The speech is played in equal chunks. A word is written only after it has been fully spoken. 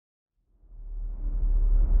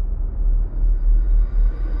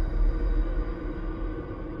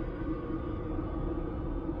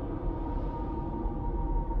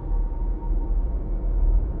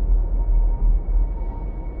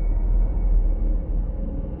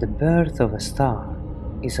The birth of a star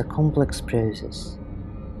is a complex process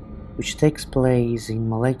which takes place in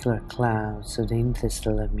molecular clouds of the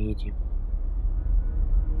interstellar medium.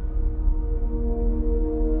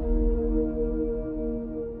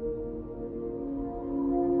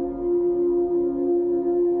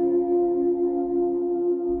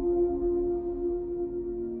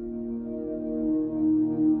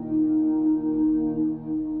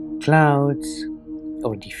 Clouds,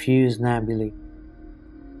 or diffuse nebulae,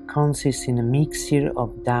 consist in a mixture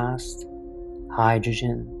of dust,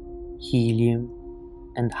 hydrogen, helium,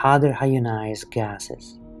 and other ionized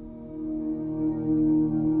gases.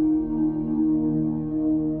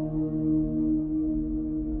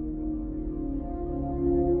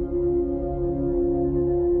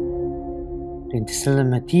 The interstellar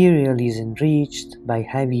material is enriched by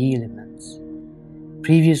heavy elements,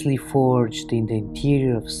 previously forged in the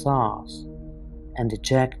interior of stars and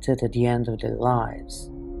ejected at the end of their lives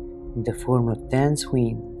in the form of dense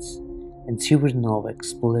winds and supernova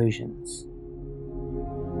explosions.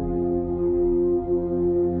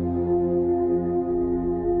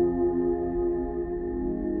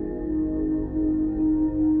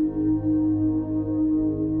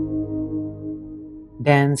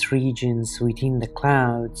 Dense regions within the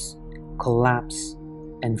clouds collapse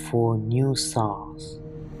and form new stars.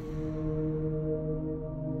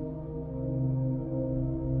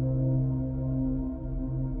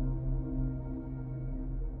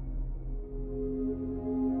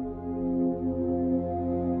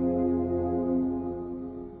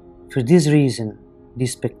 For this reason,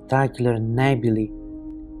 these spectacular nebulae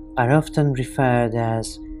are often referred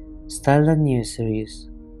as stellar nurseries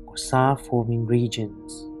or star-forming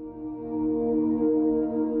regions.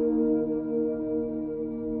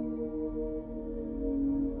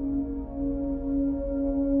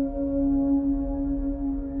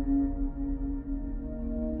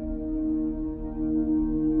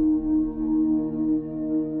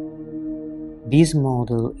 This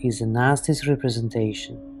model is an artist's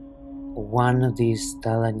representation of one of these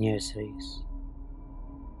stellar nurseries.